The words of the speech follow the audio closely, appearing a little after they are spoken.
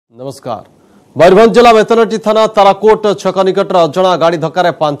नमस्कार। मयूरभंज जिला बेतनटी थाना ताराकोट छक निकटर अजणा गाड़ी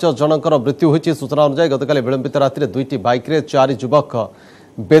धक्कार 5 जनकर मृत्यु होती। सूचना अनुसार गतकाली विलंबित राति 2टी बाइक 4 युवक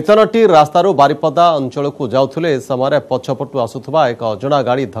बेतनटी रास्तार बारिपदा अंचल को जाऊे समय पछपटू आसुवा एक अजणा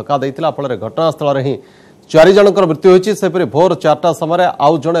गाड़ी धक्का देता फल घटनास्थल ही 4 जनकर मृत्यु होती। सेपरी भोर 4टा समय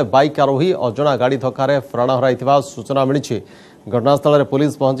आउ जड़े बाइक आरोही अजणा गाड़ी धक्कार प्राण हराई सूचना मिली। घटनास्थल में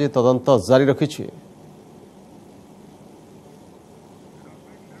पुलिस पहुंची तदंत जारी रखी।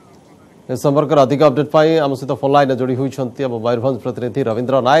 इस संपर्क में अधिक अपडेट आम सहित फोन लाइन जोड़ी होती मयूरभंज प्रतिनिधि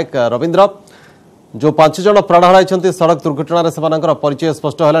रविंद्र नायक। रविंद्र, जो 5 जन प्राण हराई सड़क दुर्घटना से परिचय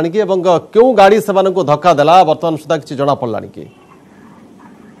स्पष्ट है कि क्यों गाड़ी से धक्का देला बर्तमान सुधा किसी जना पड़ा कि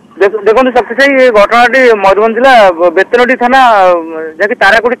देखो सबसे ये घटना मयूरभंज जिला बेतनटी थाना जैसे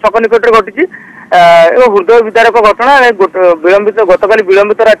ताराकोटी छक निकट घटी हृदय विदारक घटना। विलंबित गतकाली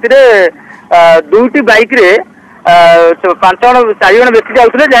विलंबित राति 2टी बाइक 5 जन 4 जन व्यक्ति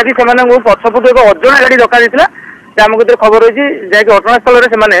जाऊे जहाँकि पछपटू एक अजणा गाड़ी धक्का देता आम कत खबर रही जहाँकि घटनास्थल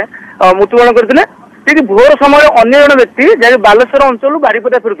में मृत्युवरण करते। ठीक भोर समय अन्य जन व्यक्ति जहाँकि बालेश्वर अंचल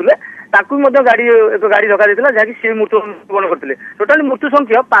बारिपदा फेरुले गाड़ी एक गाड़ी धक्का देता जहाँकि सी मृत्युवरण करते। टोटाली मृत्यु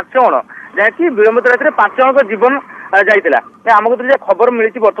संख्या 5 जन जहाँकि विलंबित राति 5 जन जीवन जाइला। आम कत खबर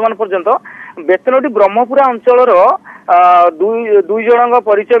मिली वर्तमान पर्यंत बेतनटी ब्रह्मपुरा अंचल 2 जन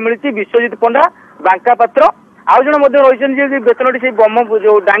परिचय मिली। विश्वजित पंडा बांका पात्र आउ जन रही बेतनटी से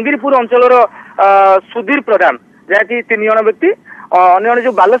जो डांगिरपुर अंचल सुधीर प्रधान जहाँकि 3 जन व्यक्ति अन्य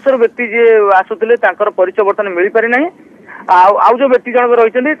जो बालेश्वर व्यक्ति जी आसुले परिचय बर्तमान मिल पारि ना। आउ जो व्यक्ति जनक रही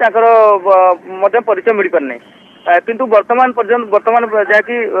परिचय मिल पारि ना किंतु वर्तमान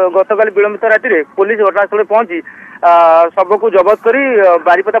जहाँकि गतकाली विलंबित राति पुलिस घटनास्थल पहुंची शव को जबत कर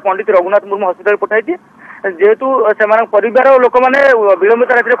बारिपदा पंडित रघुनाथ मुर्मू हस्पिटाल पठाई। जेहेतु से परिवार लोक मैंने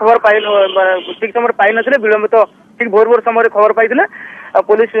विलंबित राति खबर ठीक समय पाई नथिले विलंबित ठीक भोर भोर समय खबर पाई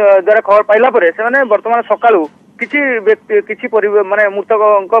पुलिस द्वारा खबर पाइला से वर्तमान सकाळू किछि माने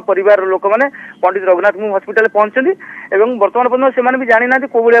मृतक परिवार लोक मैंने पंडित रघुनाथ मुर्मू हस्पिटाल पहुंचती एवं वर्तमान पर्यटन से भी जानी ना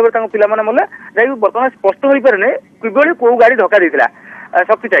कौ भाव पिला मले जैसे वर्तमान स्पष्ट हो पारे कि कौ गाड़ी धक्का देता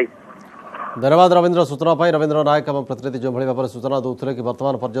शक्ति चाहिए। धन्यवाद रविंद्र। सूचना रविंद्र नायक एवं प्रतिनिधि जो भाई भाव सूचना दूसरे कि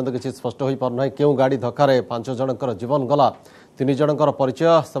वर्तमान पर्यंत किसी स्पष्ट हो पारना क्यों गाड़ी धक्कार 5 जनकर जीवन गला। 3 जनकर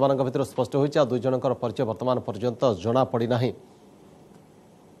परिचय से स्पष्ट हो 2 जनकर परिचय वर्तमान पर्यंत जना पड़ना।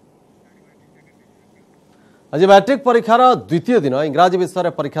 आज मैट्रिक परीक्षार द्वितीय दिन इंग्राजी विषय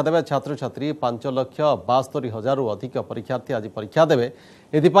में परीक्षा देवे छात्र छात्री 5,72,000 अधिक परीक्षार्थी आज परीक्षा देवे।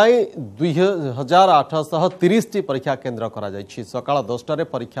 एथिपाई 2,830 परीक्षा केन्द्र करा जायछि। सकाळ 10टारे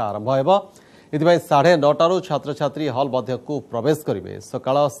परीक्षा आरंभ हेबो। एथिपाई 9:30 छात्र छात्री हॉल मध्य को प्रवेश करिवे।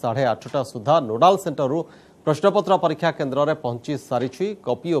 सकाळ 8:30 सुधा नोडाल सेंटर प्रश्नपत्र परीक्षा केन्द्र में पहुंची सारी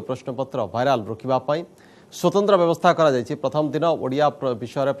कॉपी और प्रश्नपत्र भाइराल रोकवा पाई स्वतंत्र व्यवस्था करा जायछि। प्रथम दिन ओडिया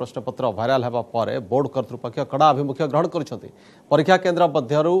विषय में प्रश्नपत्र भाइराल हेबा परे बोर्ड कर्तृपक्ष कड़ा आभिमुख्य ग्रहण करिसेंति। परीक्षा केन्द्र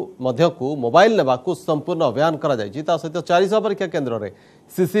मध्य को मोबाइल नेबाकू संपूर्ण अभियान करा जायछि। ता सहित 400 परीक्षा केन्द्र में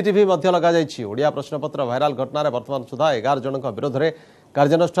सीसीटीवी मध्य लगा जायछि। ओडिया प्रश्नपत्र भाइराल घटना वर्तमान सुधा 11 जनक विरोध में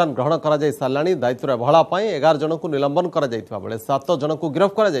कार्यानुष्ठान ग्रहण करा जाय सारलाणी। दायित्व अवहेला 11 जन को निलंबन करा जायथिबा बेले 7 जन को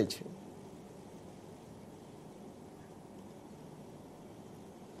गिरफ्त करा जायछि।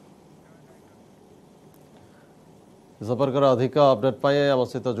 संपर्क अधिक अपडेट आम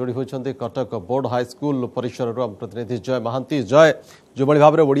सहित जोड़ी होती कटक बोर्ड हाईस्कल परिसर प्रतिनिधि जय महांती। जय, जो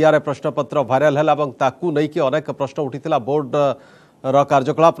भाव में ओडिया प्रश्नपत्र भाइराल है नहीं अनेक प्रश्न उठी बोर्ड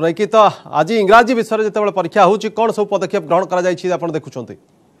कार्यकलाप नहीं तो आज इंग्राजी विषय जो परीक्षा हो कौन सब पदक्षेप ग्रहण कर देखुं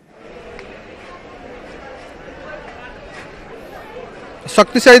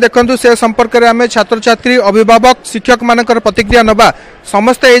शक्तिशाली देखु से संपर्क में आम छात्र छात्री अभिभावक शिक्षक मानकर प्रतिक्रिया नवा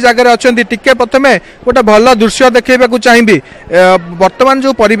समस्ते ये जगह अच्छा टिके प्रथमे गोटे भल दृश्य देखा चाहिए। वर्तमान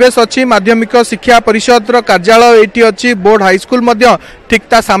जो परिवेश अच्छी माध्यमिक शिक्षा परिषद कार्यालय ये अच्छी बोर्ड हाईस्कल ठीक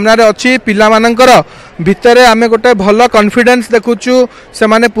ता सामने अच्छी पिला मानकर भितर आम गोटे भल कॉन्फिडेंस देखुचु से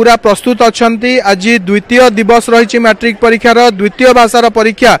माने पूरा प्रस्तुत अच्छा। आज द्वितीय दिवस रही मैट्रिक परीक्षार द्वितीय भाषार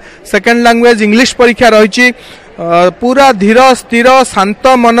परीक्षा सेकेंड लैंग्वेज इंग्लिश परीक्षा रही। पूरा धीर स्थिर शांत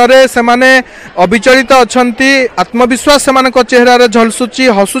मनरे से माने अविचलित अछंती आत्मविश्वास से चेहरा झलसुची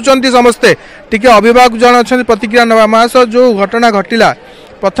हसुचंती समस्ते टिके अभिभावक जन अच्छा प्रतिक्रिया नवा मास जो घटना घटिला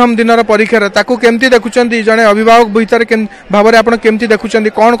प्रथम दिन परीक्षा ताकू केमती देखुचंती जने अभिभावक भीतर भाव में आपण केमती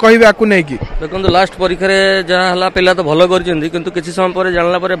देखुचंती कौन कहिबे आकू नै कि देखो लास्ट परीक्षा रे जहा हला पिला तो भलो करचंती किंतु किछि समय पर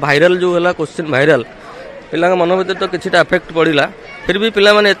जानला पर वायरल जो हला क्वेश्चन वायरल पिला मन भीतर तो किछि अफेक्ट पड़िला फिर भी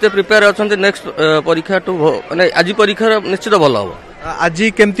पिला माने एते प्रिपेयर अछंती नेक्स्ट परीक्षा टू माने आज परीक्षा निश्चित भलो हो। आज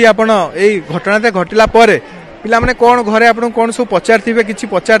केमती आपण एई घटना घटिला पर पिला माने कोन घरे आपण कोन सब पचारथिबे किछि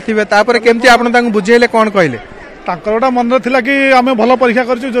पचारथिबे तापर केमती आपण तांग बुझेले कोन कहले तांकर गोटा मन थिला कि आम भल परीक्षा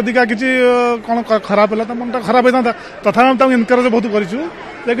करूँ जदि क्या किसी कौन खराब है तो मनटा खराब होता तथा आम इनकरेज बहुत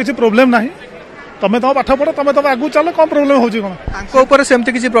करूँ किसी प्रोब्लेम ना तमें तुम पाठ पढ़ तमें तुम आगू चल कौन प्रोब्लेम हो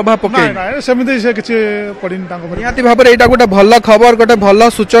सेमती किसी प्रभाव पकड़ सेमती से किसी पड़ी निहाती भाव में यहाँ गोटे भल खबर गोटे भल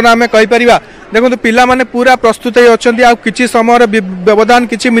सूचना आम कहीपर देखो पिला माने पूरा प्रस्तुत हो किसी समय व्यवधान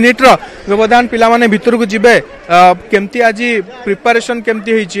किसी मिनिट्र व्यवधान पिला माने भितर को जीवे केमती आज प्रिपरेशन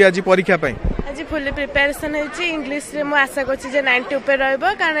केमती आज परीक्षा आज फुल प्रिपेरेसन होती इंग्लीश रे मु आशा कर 90 ऊपर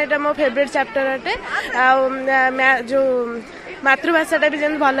रहिबो कारण एटा मो फेवरेट चैप्टर अटे जो मातृभाषाटा भी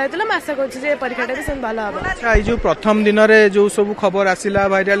जन भल होता मैं आशा कर परीक्षाटा भी भल हम। अच्छा ये जो प्रथम दिन रे जो सब खबर आसिला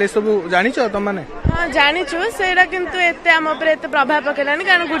भाइराल सब जानिछ तमने? हाँ जानिछु सेरा किंतु एते हम ऊपर एते प्रभाव पकेलानी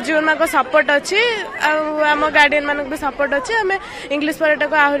कारण गुरुजीवन को सपोर्ट अछि आम गार्डियन मानक भी सपोर्ट अछि हमें इंग्लिश परीक्षा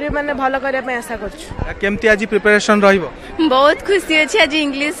को आहुरी माने भल करिया पे आशा करछु। केमती आज प्रिपरेशन रहिबो? बहुत खुशी अछि आज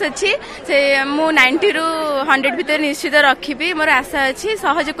इंग्लिश अछि से मु 90 रु 100 भीतर निश्चित रखिबी मोर आशा अछि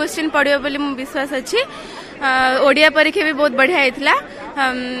सहज क्वेश्चन पड़ियो बोली मु विश्वास अछि ओडिया परीक्षा भी बहुत बढ़िया होता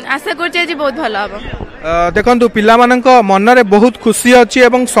आशा कर बहुत भल हम। देखु पिला मन में बहुत खुशी अच्छी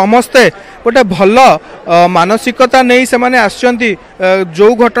एवं समस्ते गोटे भल मानसिकता नहीं से माने आछंती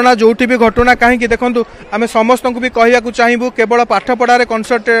जो घटना जोटी भी घटना कहीं देखु आम समस्त को भी कहूँ चाहबू केवल पाठ पढ़ारे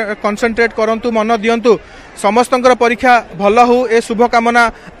कंसंट्रेट करंतु मन दियंतु समस्त परीक्षा भल हो ए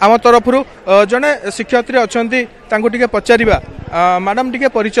शुभकामना आम तरफ जड़े शिक्षयित्री अच्छा टे पचारा मैडम टे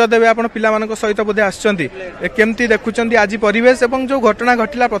परिचय देवे आप पिला सहित बोधे आसछंती केमती देखुंत आज परिवेश एवं जो घटना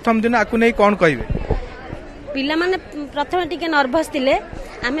घटिला प्रथम दिन आपको नहीं कौन कहे? पिला माने प्रथम टिके नर्भस थिले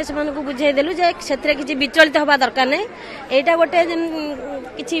आमे समान को बुझाई देलु जे क्षेत्र किछि विचलित होबा दरकार नै एटा गोटे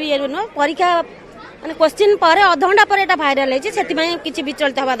किछि न परीक्षा माने क्वेश्चन पर आधा घंटा पर एटा वायरल हेछि सेति पय किछि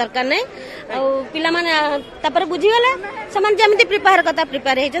विचलित होबा दरकार नै आ पिला माने तापर बुझी गेले समान जेमिति प्रिपेयर करता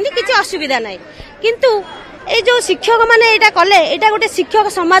प्रिपेयर हेछन्ती किछि असुविधा नै किंतु ए जो शिक्षक माने एटा कले एटा गोटे शिक्षक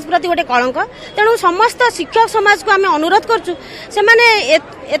समाज प्रति गोटे कलंक तेणु समस्त शिक्षक समाज को आमे अनुरोध करछु से माने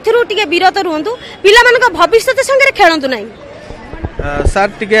एथरु टिके विरत रहंतु पिला मानक भविष्य संगे खेलंतु नै।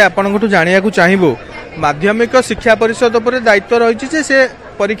 सर टिके आपन को जानिया को चाहिबो माध्यमिक शिक्षा परिषद ऊपर दायित्व रही जे से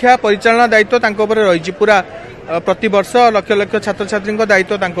परीक्षा परिचालना दायित्व तांको ऊपर रही पूरा प्रति वर्ष लक्ष लक्ष छात्र छात्री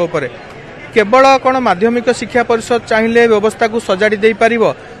दायित्व तांको ऊपर केवल कौन माध्यमिक शिक्षा परिषद चाहिए व्यवस्था को सजाड़ी दे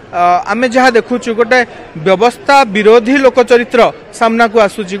पारिबो आमे जहाँ देखुचु गोटे व्यवस्था विरोधी लोक चरित्र सामना को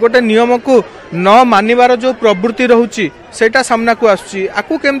आसुची गोटे नियम को न मानिबार जो प्रवृत्ति रहउची सेटा सामना को आसुची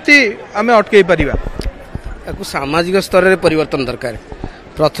आकु केमती आमे अटकई परिबा? आकु सामाजिक स्तर रे परिवर्तन दरकार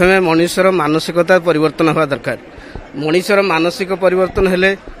प्रथमे मनुष्यर मानसिकता परिवर्तन होगा दरकार मनुष्यर मानसिक परिवर्तन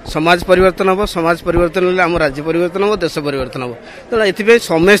हेले समाज परिवर्तन हम समाज परिवर्तन हेले आम राज्य परिवर्तन हम देश परिवर्तन हम तेना एथि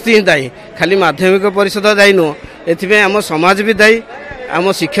समस्ते ही दायी खाली माध्यमिक परिषद दायी नुह एथि आम समाज भी दायी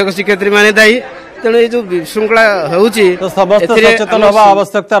आम शिक्षक शिक्षयित्री माने दायी तेणु ये जो विशृंखला होउची समस्त सचेतन होबा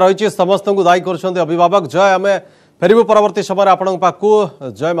आवश्यकता रही समस्त को दायी कर अभिभावक जय आम फेरबू परवर्ती समय आपण पाखु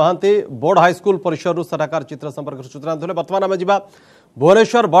जय महांती बोर्ड हाईस्कूल परिसर सठाकार चित्र संपर्क सूचना देले बर्तमान आम जा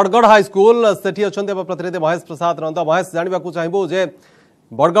भुवनेश्वर बड़गढ़ हाईस्कूल सेठी अच्छा प्रतिनिधि महेश प्रसाद नंद महेश जानवा चाहबू जे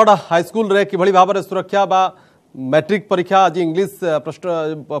बड़गढ़ हाईस्कूल रे किभली भाव में सुरक्षा बा मैट्रिक परीक्षा आज इंग्लिश प्रश्न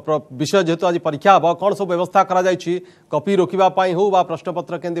विषय जेहेतु आज परीक्षा हम कौन सब व्यवस्था करा जायछि कॉपी रोकवाई हो बा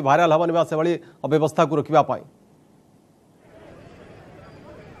प्रश्नपत्र केमती भाइराल हबनी बा से भली अव्यवस्था को रोकवाई?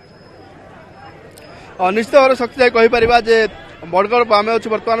 निश्चित भाव शक्ति कहीपर जे बड़गढ़ आम अच्छे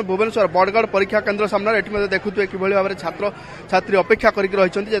बर्तमान भुवनेश्वर बड़गढ़ परीक्षा केन्द्र सामने ये देखुए कि भाव में छात्र छात्री अपेक्षा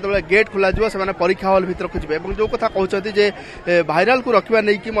करते जो गेट खोल से परीक्षा हल भर को जी जो कथा कहते जे भाइराल को रखा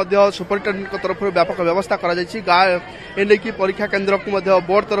नहीं सुपरिटेडेंट तरफ व्यापक व्यवस्था कर परीक्षा केन्द्र को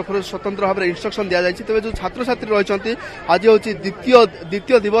बोर्ड तरफ स्वतंत्र भाव में इंस्ट्रक्शन दि जाए तेज जो छात्र छात्री रही आज हूँ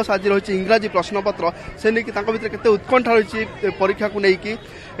द्वितीय दिवस आज रही इंग्राजी प्रश्नपत्र से नहीं भर के उत्कंठा रही परीक्षा को लेकिन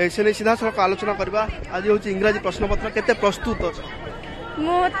से नहीं सीधा सड़क आलोचना करवा आज हूँ इंग्राजी प्रश्नपत्र केते प्रस्तुत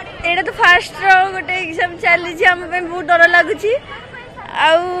एटा तो फास्ट गोटे एग्जाम चली बहुत डर लगुच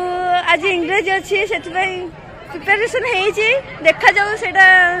आज इंग्रेजी अच्छी से प्रिपेरेसन देखा जाऊ से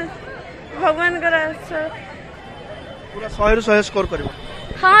भगवान पूरा 100 ରୁ 100 स्कोर कर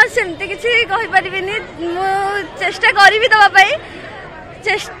हाँ सेमती किसी कहीपरि चेष्टा करी दवाई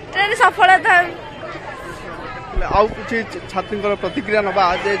चेष्टा सफलता आउ किसी छात्री प्रतिक्रिया नवा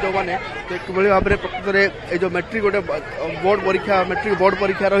जे जो मैंने कि भाव में प्रकृत में जो मैट्रिक गोटे बोर्ड परीक्षा मैट्रिक बोर्ड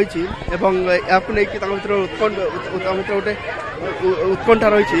परीक्षा रही गोटे उत्कंठा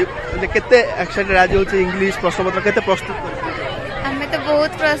रही केते एक्साइटेड आज हूँ इंग्लिश प्रश्नपत्र केते प्रस्तुत आम तो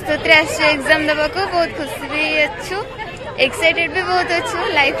बहुत प्रस्तुत एग्जाम देवा को बहुत खुशी भी अच्छु एक्साइटेड भी बहुत अच्छु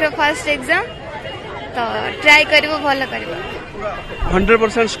लाइफ रो फर्स्ट एग्जाम तो ट्राई करिवो भल करिवो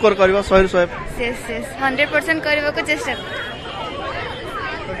 100% स्कोर करबा 100 100 यस यस 100% करबा को चेष्टा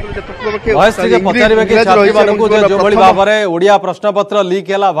वयस टिके पचारिबे कि छात्री मानकु जो भली भाबरे ओडिया प्रश्नपत्र लीक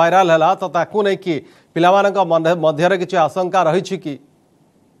हैला वायरल हैला तो ताकू नै कि पिला मानक मध्य रे किछ आशंका रही छि कि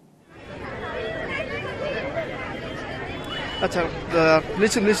अच्छा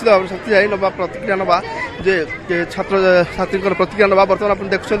निश्चित भाव शक्ति जाए नवा प्रतिक्रिया नवा जे छात्र छात्री प्रतिक्रिया नवा बर्तमान आप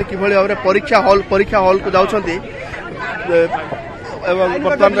देखुं कि भाव परीक्षा हॉल को जाऊँगी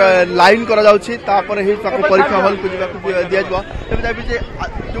बर्तमान लाइन करा जाउछि तापर ही परीक्षा हॉल को दिया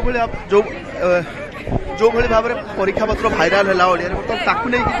जो भली भाव में परीक्षा पत्र भाइराल है बर्तमान ताकू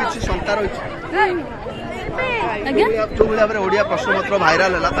नहीं किसी शंका रही जो भाव में ओडिया प्रश्नपत्र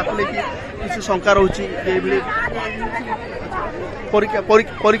भाइराल है ताकू नहीं किसी शंका रोची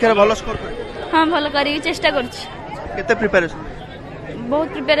परीक्षा भल स्कोर हाँ भल करी चेष्टा करछि केते प्रिपरेशन बहुत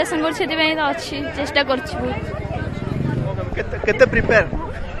प्रिपरेशन कर छेति में अछि चेष्टा करछि बहुत केते प्रिपेयर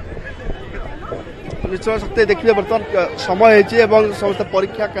निश्चय सत्य देखिए बर्तमान समय है समस्त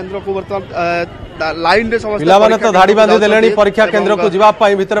परीक्षा केन्द्र को बर्तमान लाइन रे समस्त पिला माने तो धाड़ी बांधी देलेनी परीक्षा केन्द्र को जिबा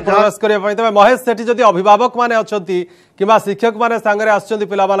पई भीतर प्रवेश करिया पई तबे महेश सेठी जदी अभिभावक माने अछंती किबा शिक्षक माने संगरे आछंती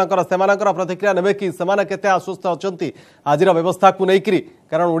पिला मानकर सेमानकर प्रतिक्रिया नेबे कि सेमाने केते आश्वस्त अछंती आजिर व्यवस्था को नेकरी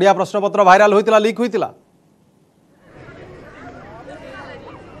कारण ओडिया प्रश्नपत्र भाइराल होइतिला लीक होइतिला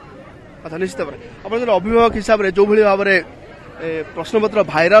अच्छा निश्चित अपन अभिभावक हिसाब रे जो भली भाव रे प्रश्नपत्र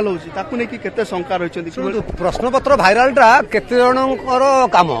भाइराल होउछि ताकू नै कि केते शंका रहिछन्ती प्रश्नपत्र भाइरालटा केते जनकर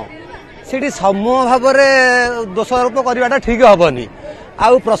काम सेठी समूह भाव में दोषारोप करवाटा ठीक हेनी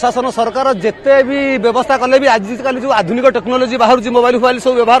आउ प्रशासन सरकार जिते भी व्यवस्था कले भी आजिकल जो आधुनिक टेक्नोलोजी बाहर मोबाइल फोबाइल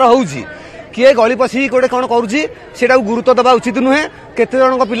सब व्यवहार होउछि किए गली पशी गोटे कौन करा गुरुत्व देवा उचित नुहे केते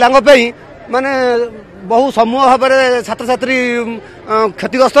जन पिला माने बहु समूह भाव में छात्र छात्री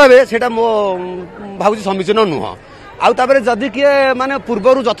क्षतिग्रस्त हे से भाव समीचीन नुह आउ जदि किए माने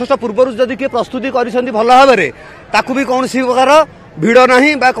पूर्वर यथेष्ट पूर्वर जदि किए प्रस्तुति करिसेंती भल भाव में ताकू भी कौन प्रकार भिड़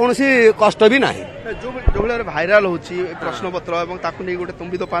नहीं बा कौन कष्ट भी नहीं जो भाव भाइराल होची प्रश्नपत्र एवं ताकू नहीं गोटे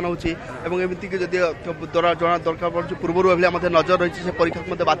तुम्बित पान होची एवं एमती कि जदि जना दरकार पड़ुछि पूर्वर नजर रही से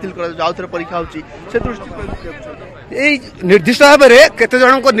परीक्षा बातिल कर परीक्षा होची से दृष्टि निर्दिष्ट भाव में केते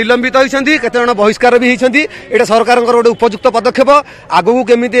जन निलंबित होती केते जन बहिष्कार भी होती यहाँ सरकार गोटे उपयुक्त पदक्षेप आगू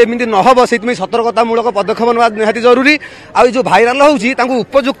केमी एमती नहब से सतर्कतामूलक पदक्षेप ना निहाती जरूरी आ जो भाइराल होची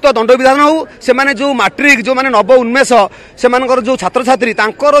उपयुक्त दंड विधान हो से जो मैट्रिक जो मैंने नव उन्मेष से जो छात्र छात्री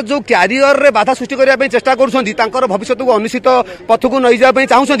जो क्यारियर रे बाधा सृष्टि करने चेष्टा कर भविष्य को अनिश्चित पथ को नहीं जावाई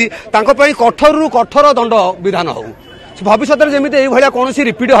चाहूँगी कठोर रु कठोर दंड विधान हो भविष्य में जमी ये कौन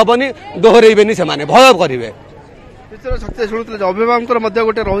रिपीट हेनी दोहरेबेनी से भय करेंगे सत्य शुणुते अभिभावक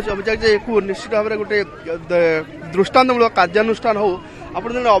गोटे रोचे निश्चित भाव में गोटे दृष्टान्तमूलक कार्यानुष्ठान हो आप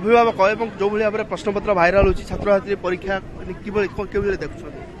अभिभावक और जो भाव में प्रश्नपत्र भाइराल होची छात्र छात्री परीक्षा किभली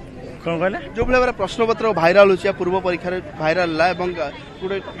देखुछन कौन कहले जो भाव में प्रश्नपत्र भाइराल होची पूर्व परीक्षा भाइराल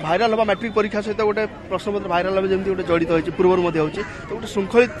गोटे भाइराल हवा मैट्रिक परीक्षा सहित गोटे प्रश्नपत्र भाइराल हवा जमी गोटे जड़ित होती पूर्व तो गोटे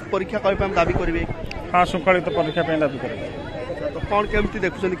श्रृंखलित परीक्षा करने दाबी करेंगे हाँ श्रृंखलित परीक्षा दाबी करेंगे तो कौन केमती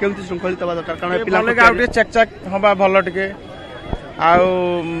देखुछन केमती श्रृंखलित हवा दरकार कारण पिला आउ चेक चेक हवा भल टिके आउ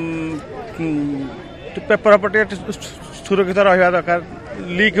पेपर पर सुरक्षित रहा दरकार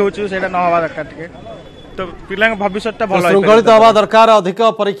लीक होची सेटा न हवा दरकार टिके तो पिला भविष्यटा भल श्रृंखलित हवा दरकार अधिक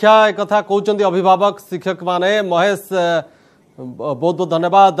परीक्षा एक कथा कहउचंदी अभिभावक शिक्षक माने महेश बहुत बहुत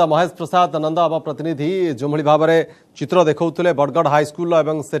धन्यवाद महेश प्रसाद नंद आम प्रतिनिधि जो भाव में चित्र देखौतले बड़गढ़ हाईस्कूल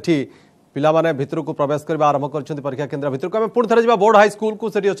एवं सेठी पिला माने भितर को प्रवेश करने आरंभ कर परीक्षा केन्द्र भितर को पुणी थे जा बोर्ड हाईस्कूल को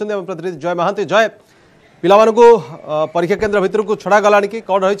सेठी अच्छे प्रतिनिधि जय महांती जय पिला परीक्षा केन्द्र भितर को छड़ा गलानी कि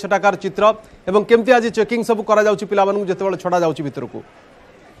कौन रही छटाकार चित्र एवं केमती आज चेकिंग सब करा जाउछि पिला मानकु जेतेबेले छड़ा जाउछि भितर को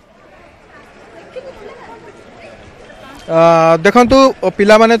देखंतु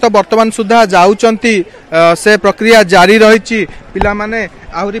पिला माने तो वर्तमान सुधा जाउचंती से प्रक्रिया जारी रही पिला माने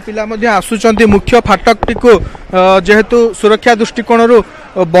आहुरी पिला मध्ये आसुचंती मुख्य फाटकटी को जेहेतु सुरक्षा दृष्टिकोण रु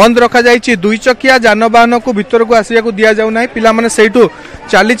बंद रखा जाइछि दुई चकिया जानवाहन को भीतर को आसिया को दिया जाउ नाही पिला माने सेठू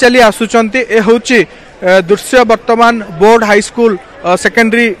चाली चाली आसुचंती ए होछि दृश्य वर्तमान board high school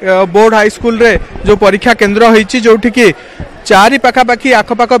secondary board high school रे जो परीक्षा केन्द्र होइछि जोठी कि चारि पाखापाखि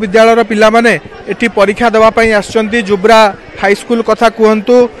आखपाख विद्यालय पिला माने एठी परीक्षा देवा पई आछंती जुब्रा हाईस्कूल कथा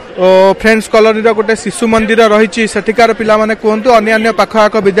कहतु फ्रेंड्स कॉलोनी रो गोटे शिशु मंदिर रही सेठिकार पिला माने कहतु अन्य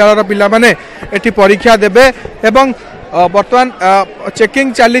पाखपाख विद्यालय पिला माने एठी परीक्षा देबे एवं वर्तमान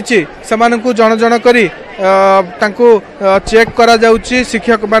चेकिंग चली जन जन करी चेक करा जाउची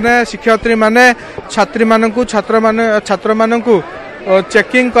शिक्षक माने शिक्षयित्री माने छात्री मानकु छात्र मानकु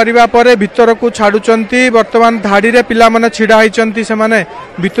चेकिंग करिबा परे भितर को छाडुचंती वर्तमान धाड़ी रे पिला माने छिडा हिचंती से माने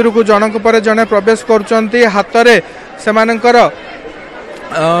भितर को जनक परे जने प्रवेश करूचंती हाथ रे सेमानंकर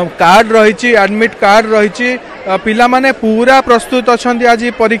कार्ड रही एडमिट कार्ड रही पिला माने पूरा प्रस्तुत अच्छा आज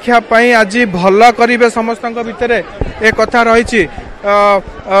परीक्षा पाई आज भल करेंगे समस्त भितर एक कथा रही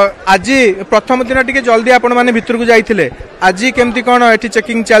आज प्रथम दिन टी जल्दी आपण मैंने भितर को जाइए आज केमती कौन ये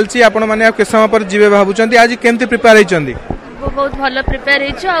चेकिंग चलती आपण मैंने के समय पर जी भावुं आज केमती प्रिपेयर होती बहुत भल प्रिपेयर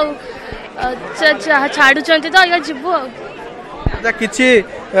छाड़ू तो जीवु किसी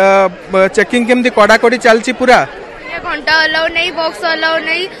चेकिंग केमती कड़ाकड़ी चलती पूरा घंटा अलाउ नहीं बॉक्स अलाउ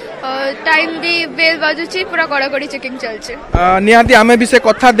नहीं टाइम भी बेल बाजुची पूरा कड़ाकड़ी चेकिंग चलছে निहाती आमे भी से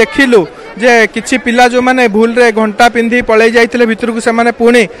कथा देखिलु जे किछि पिला जो माने भूल रे घंटा पिंधी पळै जाइथिले भितर को से माने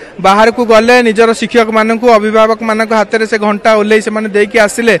पुणी बाहर को गले निजर शिक्षक मानकु अभिभावक मानक हाथ रे से घंटा ओलै से माने देकी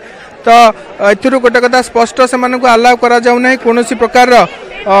आसिले तो एथुरु गोटे कथा स्पष्ट से मानकु अलाउ करा जाउ नै कोनोसी प्रकार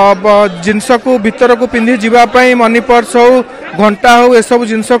जिनस को भितर को पिंधी जीवा पई मनी पर्स हो घंटा हो ए सब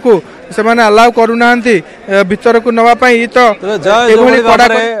जिनस को से माने अलाउ करूना भितर को नवा पाई तो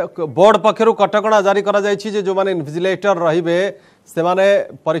बोर्ड पक्षरु कटकणा जारी करा जायछि जे जो माने इन्विजिलेटर रहिबे से माने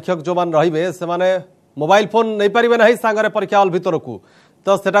परीक्षक जो माने रहिबे से माने मोबाइल फोन नहीं पारिबे नहीं सांगरे परीक्षा हॉल भितर को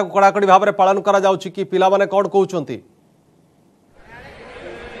तो सेटा को कड़ाकड़ी भाव में पालन करा जाउछि कि पिला माने कोन कहउछंती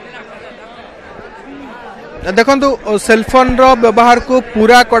देखो सेलफोन रो व्यवहार को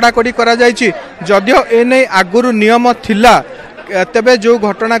पूरा कड़ाकड़ी करा जायछि जदियो एने आगुरु नियम थिला तेबे जो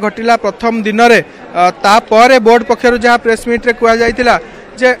घटना घटिला प्रथम दिन रे तापर बोर्ड पक्षरु जहाँ प्रेस मीट रे कुआ जाइतिला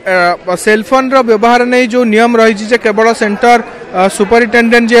जे सेलफोन रो व्यवहार नहीं जो नियम रही जे केवल सेंटर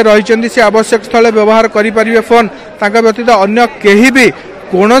सुपरिटेंडेंट जे रही से आवश्यक स्थले व्यवहार करि परिबे फोन तांका व्यतीत अन्य केही भी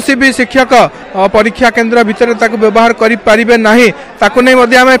कोनोसी भी शिक्षक परीक्षा केन्द्र भितर ताकु व्यवहार करि परिबे नाही ताकु नै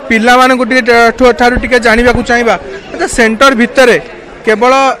मध्ये आमे पिला मानकु ठारु टिके जानिबा को चाहिबा सेंटर भितर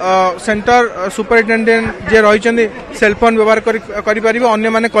केवल सेंटर सुपरिटेंडेंट जे रही सेलफोन व्यवहार करें अन्य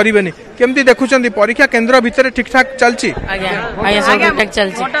माने करें केमती देखुं परीक्षा केन्द्र भितर ठीक ठाक चलती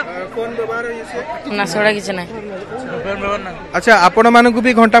अच्छा आपण मानक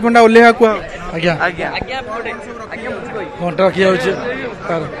भी घंटा फंटा ओल्लेहा को घंटा किया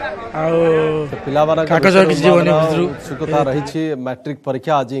उत्सुकता रही मैट्रिक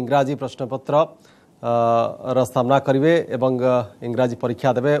परीक्षा आज इंग्राजी प्रश्नपत्र सामना करेंगे एवं इंग्राजी परीक्षा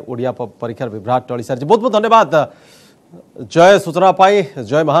देवे ओडिया परीक्षार विभ्राट टली सारी बहुत बहुत धन्यवाद जय सूचना पाई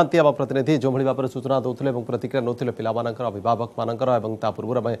जय महांती आम प्रतिनिधि जो भाई भाव में सूचना दूसरे प्रतिक्रिया नौते पिला अभिभावक मान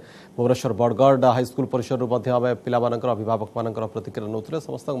पूर्व आम भुवनेश्वर बड़गढ़ हाईस्कल परिसर आम पिला अभिभावक मान प्रतिक्रिया नौते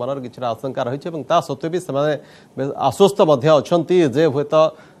समस्त मन कि आशंका रही सत्वे भी आश्वस्त अच्छा जे हे तो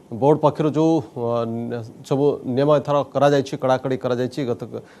बोर्ड पक्षर जो सब नियम एथर कड़ाकड़ी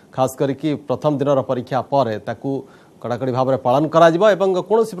गत खास करके प्रथम दिन परीक्षा पर ताकू कड़ाकड़ी भाव में पालन करा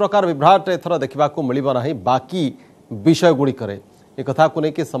कौन प्रकार विभ्राट एथर देखा मिलना नहीं बाकी विषय गुड़िक एक कथा को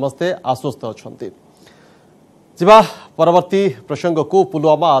लेकिन समस्ते आश्वस्त अच्छा परवर्ती प्रसंग को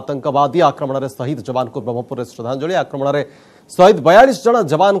पुलवामा आतंकवादी आक्रमण में शहीद जवान को ब्रह्मपुर में श्रद्धांजलि आक्रमण में शहीद 42 जन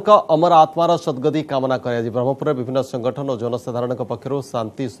जवान का अमर आत्मार सद्गति कामना कर ब्रह्मपुर में विभिन्न संगठन और जनसाधारण पक्षर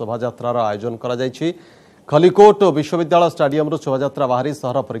शांति शोभायात्रार आयोजन कर खलिकोट विश्वविद्यालय स्टाडियम शोभायात्रा बाहरी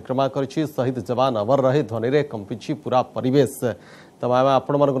सहर परिक्रमा कर शहीद जवान अमर रहे ध्वनि में कंपिछि पूरा परिवेश तो आम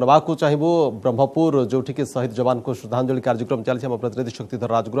आपण मानक नवाक चाहबू ब्रह्मपुर जो शहीद जवान को श्रद्धांजलि कार्यक्रम चलती आम प्रतिनिधि शक्तिधर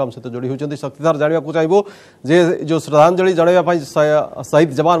राजगुरु आम सहित जोड़ी होती शक्तिधर जानवाक चाहबू जे जो श्रद्धांजलि जनवाई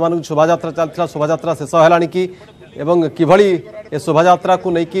शहीद जवान मान शोभायात्रा चलता शोभायात्रा शेष है कि एवं किभली ए शोभायात्रा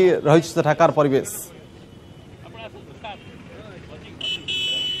को लेकिन रही सेठाकार परिवेश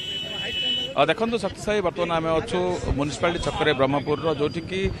देखो शक्तिशाली बर्तमान आम अच्छु म्युनिसिपालिटी छक ब्रह्मपुर जो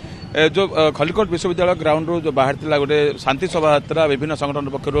जो खलिकोट विश्वविद्यालय ग्राउंड रू जो बाहर था गोटे शांति शोभायात्रा विभिन्न संगठन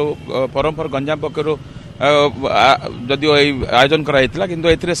पक्षर परम्पर गंजाम पक्षर जदिव आयोजन कराइला किंतु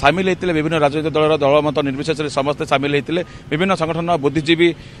एथिरे सामिल होते विभिन्न राजनीतिक दलर दलमत निर्विशेष समस्ते सामिल होते विभिन्न संगठन बुद्धिजीवी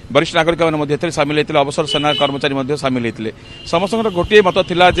वरिष्ठ नागरिक मैंने सामिल होते अवसर सेना कर्मचारी सामिल होते समस्त गोटे मत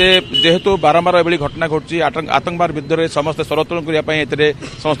था जेहेतु बारंबार एभली घटना घटुची आतंकवाद विरुद्ध में समस्त स्वरोत्तोलन करने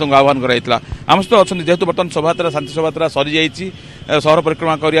समस्त आह्वान कराइला आम सहित अच्छा जेहेतु बर्तमान शोभायात्रा शांति शोभायात्रा सरी जाइए सहर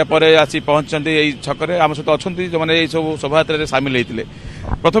परिक्रमा करने आसी पहुंचते छकरे आम सहित अच्छा जो मैंने सब शोभायात्रा सामिल होते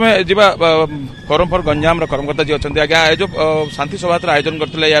प्रथम जीवा फोरम फॉर गंजाम कर्मकर्ता जी अच्छा आज्ञा जो शांति शोभायात्रा आयोजन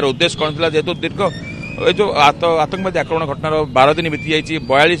करते यार उद्देश्य कौन था जेहेतु दीर्घ जो आतंकवादी आक्रमण घटनार 12 दिन बीती जाइए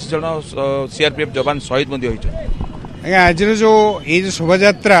 42 जन सीआरपीएफ जवान शहीद होती आज जो ये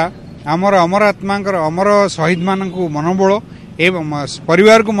शोभायात्रा आमर अमर आत्मा अमर शहीद मान मनोबल एवं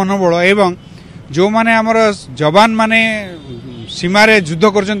परिवार को मनोबल एवं जो माने आमर जवान माने सीमार युद्ध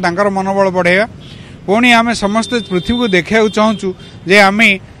कर मनोबल बढ़ेगा पुणी आम समस्त पृथ्वी को देखा चाहूँ जे आम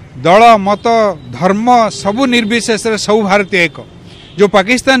दल मत धर्म सबू निर्विशेष सब भारतीय एक जो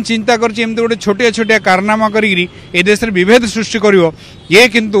पाकिस्तान चिंता करछि एमते गोटे छोटे छोटे कारनामा करी ए देश रे विभेद सृष्टि करिवो ये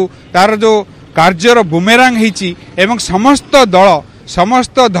किंतु तार जो कार्यर बुमेरांग हिची एवं समस्त दल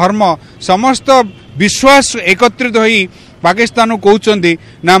समस्त धर्म समस्त विश्वास एकत्रित होई पाकिस्तान को कहउचंदी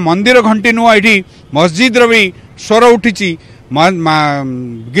ना मंदिर घंटी नुआ एठी मस्जिद रो भी स्वर उठिची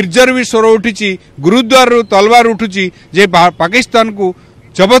गिरजर भी स्वर उठिची गुरुद्वार रु तलवार उठुची जे पाकिस्तान को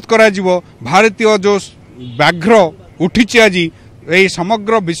जबत करा जिवो भारतीय जो व्याघ्र उठिची आज ए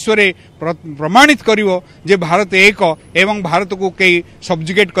समग्र विश्व रे प्रमाणित करिवो जे भारत एक एवं भारत को कई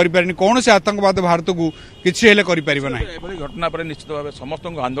सब्जुगेट करि परनी कोन से आतंकवाद भारत को किछि हेले करि परिबो नै एभली घटना पर निश्चित भाबे समस्त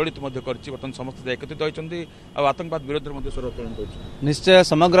को आंदोलित मध्ये करछि बर्तन समस्त एकत्रित होइचंदी आ आतंकवाद विरोध मध्ये स्वर उत्तोलन करछि निश्चय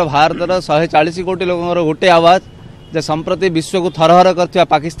समग्र भारत रो 140 कोटी लोकंर गोटे आवाज जे संप्रति विश्व को थरहर करथिया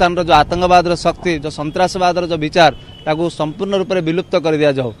पाकिस्तान रो जो आतंकवाद रो शक्ति जो सन्त्रासवाद रो जो विचार ताकू संपूर्ण रूप से विलुप्त कर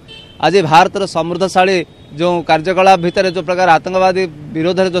दिया जाओ आज भारत समृद्धशाली जो कार्यकलाप भितर जो प्रकार आतंकवादी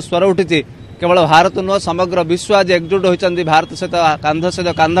विरोध में जो स्वर उठी केवल भारत नुह समग्र विश्व आज एकजुट होती भारत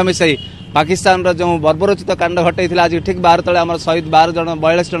सहित कांध मिसाई पाकिस्तान रो जो बर्बरोचित कांड घटे आज ठीक 12 तले आम शहीद 12 जन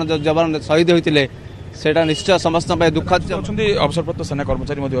 42 जन जो जवान शहीद होते सेटा निश्चय समस्त दुखद अवसरप्राप्त सेना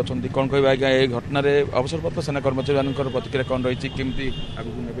कर्मचारी कौन कह आज्ञा ये घटना अवसरप्राप्त सेना कर्मचारी प्रतिक्रिया कौन रही केमती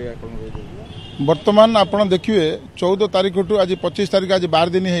वर्तमान आपण देखिए 14 तारीख टू आज 25 तारीख आज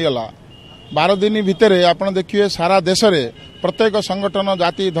 12 दिन होगा 12 दिन भितर आप देखिए सारा देश में प्रत्येक संगठन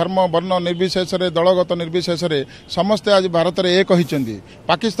जाति धर्म वर्ण निर्विशेष दलगत निर्विशेष समस्ते आज भारत में एक होती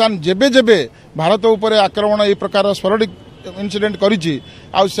पाकिस्तान जेबे जेबे भारत उपर आक्रमण ये प्रकार स्फोरडिक इनसीडेंट करी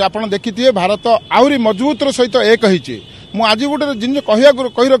आपड़ देखिए भारत आहरी मजबूत सहित एक होती मु आज गोटे जिन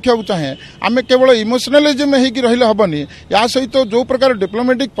कही रखा चाहे आम केवल इमोशनालिज्म होगी हेनी या सहित जो प्रकार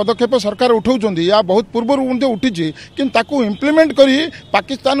डिप्लोमेटिक पदक्षेप सरकार उठाऊँ या बहुत पूर्व उठी कि इम्प्लीमेंट कर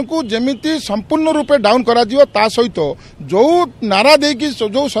पाकिस्तान को जमीती संपूर्ण रूपे डाउन करा सहित जो नारा देकी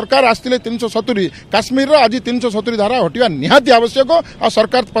जो सरकार आसते 370 काश्मीर आज 370 धारा हटिया निहाती आवश्यक और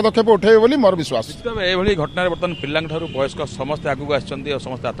सरकार पदक्षेप उठे बोली मोर विश्वास घटना बर्तमान पिला वयस्क समस्त आगू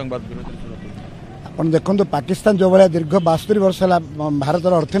समस्त आतंकवाद विरोध आप देखो पाकिस्तान जो भाया दीर्घ 72 वर्ष है भारत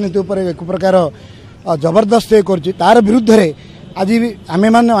अर्थनीति उपर एक प्रकार जबरदस्त तार विरुद्ध रे आज आम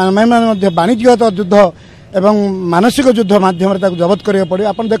वाणिज्यगत युद्ध एवं मानसिक युद्ध माध्यम जबत करा पड़े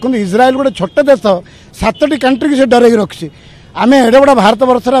आप देखो इज्राएल गोटे छोट देश 7टी कंट्री की से डर रखी आम एडे बड़ा भारत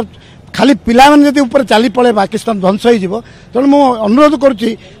वर्षर खाली पिला ऊपर चली पड़े पाकिस्तान ध्वंस हो तेणु मु अनुरोध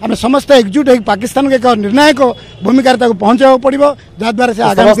करुच्ची आम समस्त एकजुट हो पाकिस्तान के एक निर्णायक भूमिका पहुंचा पड़ो जहाद्वारा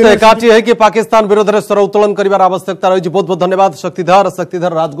से समस्त एकाठी है कि पाकिस्तान विरोध में स्वर उत्तोलन कर आवश्यकता रही। बहुत बहुत धन्यवाद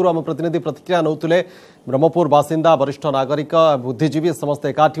शक्तिधर राजगुरु आम प्रतिनिधि प्रतिक्रिया नौले ब्रह्मपुर बासिंदा वरिष्ठ नागरिक बुद्धिजीवी समस्त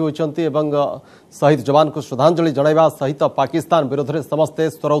एकाठी होती शहीद जवान को श्रद्धांजलि जणाइबा सहित पाकिस्तान विरोध में समस्ते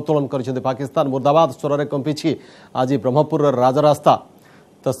स्वर उत्तोलन कर पाकिस्तान मुर्दाबाद स्वर में कंपी आज ब्रह्मपुर राजरास्ता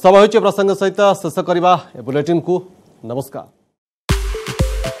तो सब हो प्रसंग सहित शेष करवा बुलेटिन को नमस्कार।